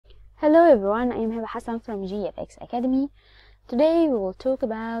Hello everyone, I am Heba Hassan from GFX Academy. Today we will talk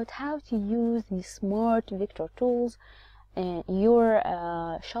about how to use the smart vector tools in your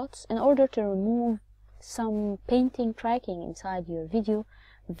shots in order to remove some painting tracking inside your video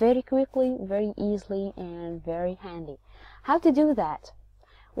very quickly, very easily, and very handy. How to do that?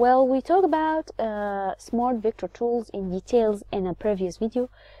 Well, we talked about smart vector tools in details in a previous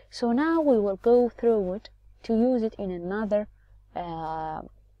video, so now we will go through it to use it in another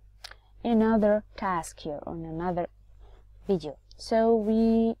task here on another video. So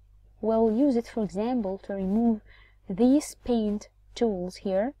we will use it, for example, to remove these paint tools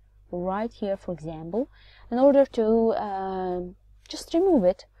here, right here, for example, in order to just remove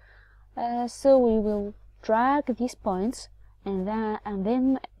it. So we will drag these points and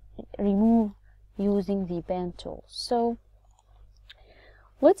then remove using the pen tool. So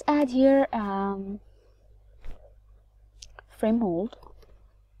let's add here frame hold.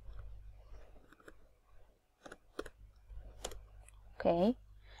 Okay,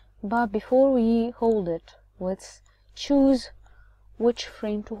 but before we hold it, let's choose which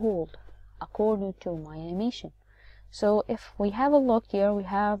frame to hold according to my animation. So if we have a look here, we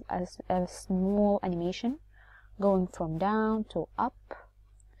have a small animation going from down to up.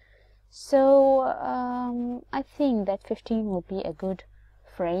 So I think that 15 will be a good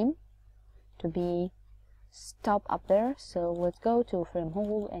frame to be stop up there. So let's go to frame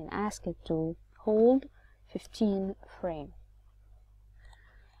hold and ask it to hold 15 frame.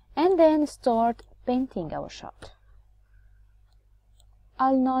 And then start painting our shot.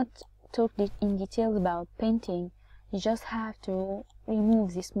 I'll not talk in detail about painting. You just have to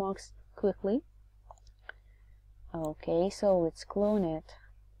remove these marks quickly. Okay, so let's clone it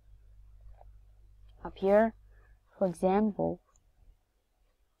up here. For example,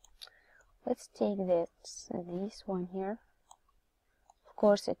 let's take this one here. Of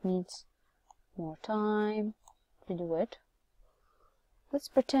course, it needs more time to do it. Let's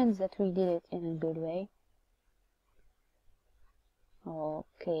pretend that we did it in a good way.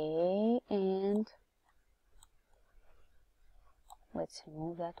 Okay, and let's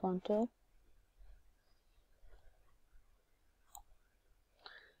remove that one too.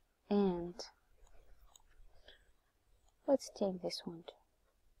 And let's take this one too.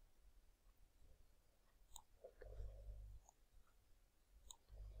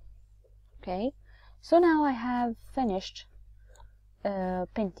 Okay, so now I have finished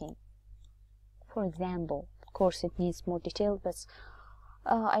painting. For example, of course it needs more detail, but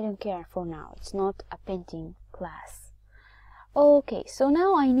I don't care for now. It's not a painting class. Okay, so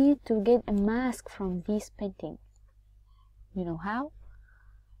now I need to get a mask from this painting. You know how?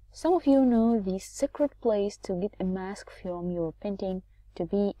 Some of you know the secret place to get a mask from your painting to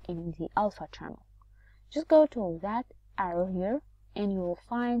be in the alpha channel. Just go to that arrow here and you will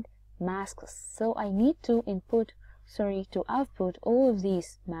find masks. So I need to output all of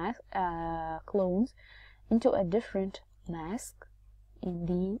these clones into a different mask in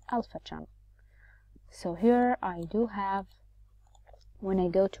the alpha channel. So here I do have, when I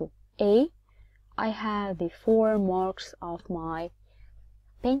go to A, I have the 4 marks of my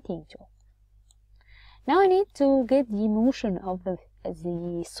painting tool. Now I need to get the motion of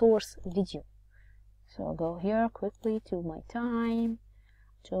the source video. So I'll go here quickly to my time,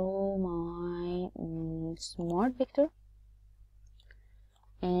 to my smart vector,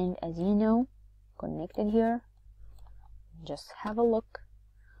 and as you know, connected here, just have a look.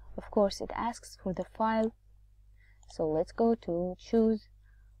 Of course it asks for the file, so let's go to choose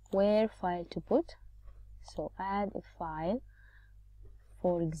where file to put. So add a file,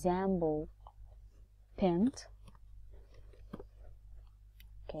 for example paint.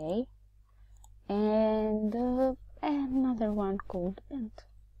 Okay, and another one called paint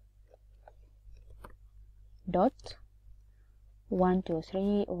dot 1 2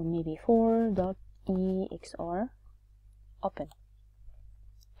 3 or maybe 4 dot exr. Open.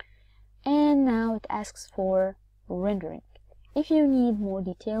 And now it asks for rendering. If you need more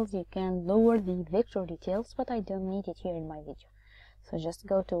details, you can lower the vector details, but I don't need it here in my video. So just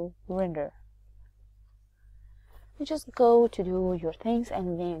go to render. You just go to do your things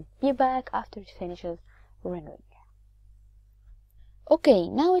and then be back after it finishes rendering. Okay,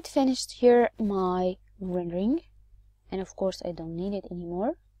 now it finished here my rendering, and of course I don't need it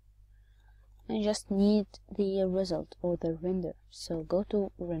anymore. I just need the result or the render. So go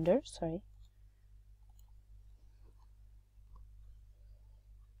to render,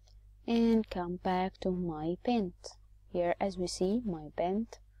 and come back to my paint. Here as we see my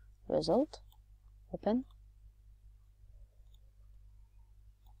paint result. Open.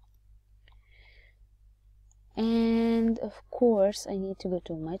 And of course I need to go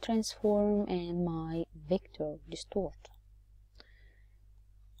to my transform and my vector distort.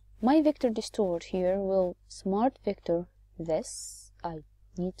 My vector distort here will smart vector this. I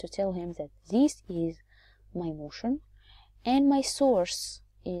need to tell him that this is my motion and my source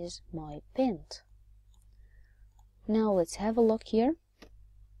is my paint. Now let's have a look here.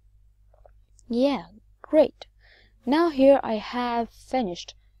 Yeah, great. Now here I have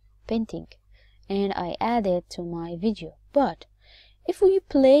finished painting and I add it to my video. But if we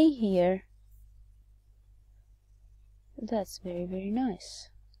play here, that's very nice.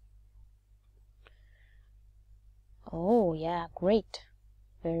 Oh yeah, great.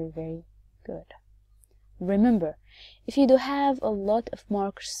 Very good. Remember, if you do have a lot of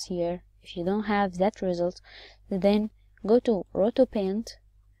markers here, if you don't have that result, then go to Roto Paint,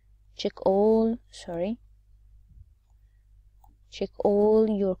 check all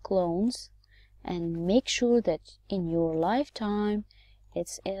your clones and make sure that in your lifetime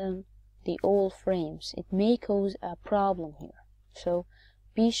it's in the old frames. It may cause a problem here, so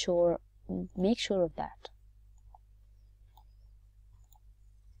make sure of that.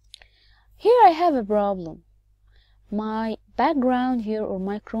 Here I have a problem. My background here or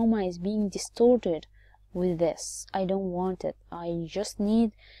my chroma is being distorted with this. I don't want it. I just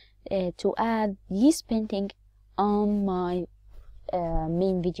need to add this painting on my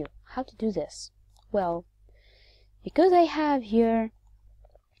main video. How to do this? Well, because I have here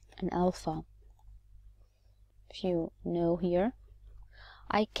an alpha, if you know here,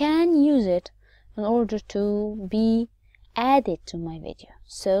 I can use it in order to be added to my video.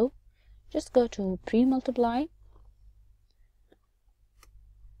 So just go to pre-multiply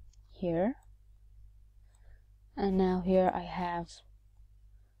here, and now here I have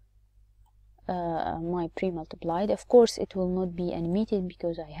my pre-multiplied. Of course it will not be animated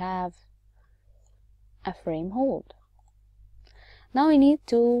because I have a frame hold. Now I need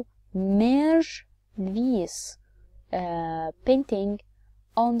to merge this painting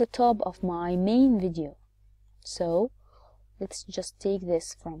on the top of my main video. So let's just take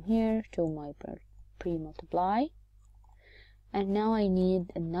this from here to my pre-multiply, and now I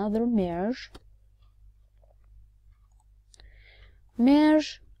need another merge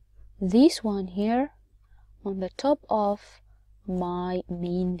this one here on the top of my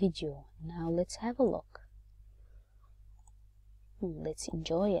main video. Now let's have a look. Let's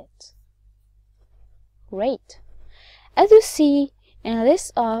enjoy it. Great. As you see, in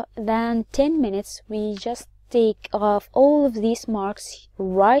less than 10 minutes we just take off all of these marks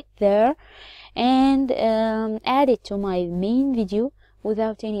right there and add it to my main video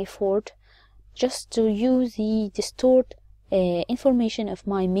without any effort, just to use the distort information of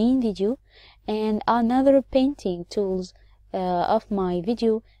my main video and another painting tools of my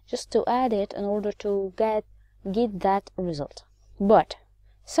video, just to add it in order to get that result. But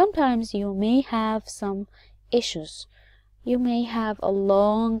sometimes you may have some issues. You may have a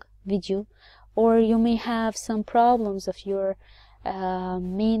long video, or you may have some problems of your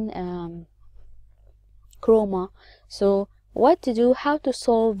main chroma. So what to do, how to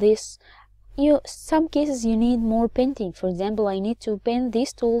solve this? Some cases you need more painting. For example, I need to paint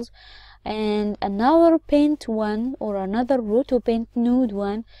these tools and another paint one or another Roto Paint nude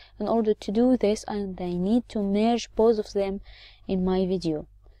one in order to do this, and I need to merge both of them in my video.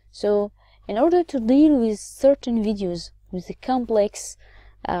 So in order to deal with certain videos with the complex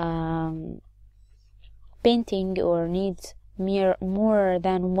painting or needs more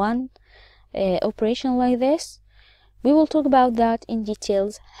than one operation like this, we will talk about that in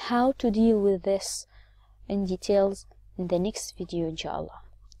details, how to deal with this in details in the next video, inshallah.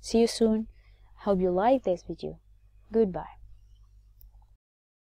 See you soon. Hope you like this video. Goodbye.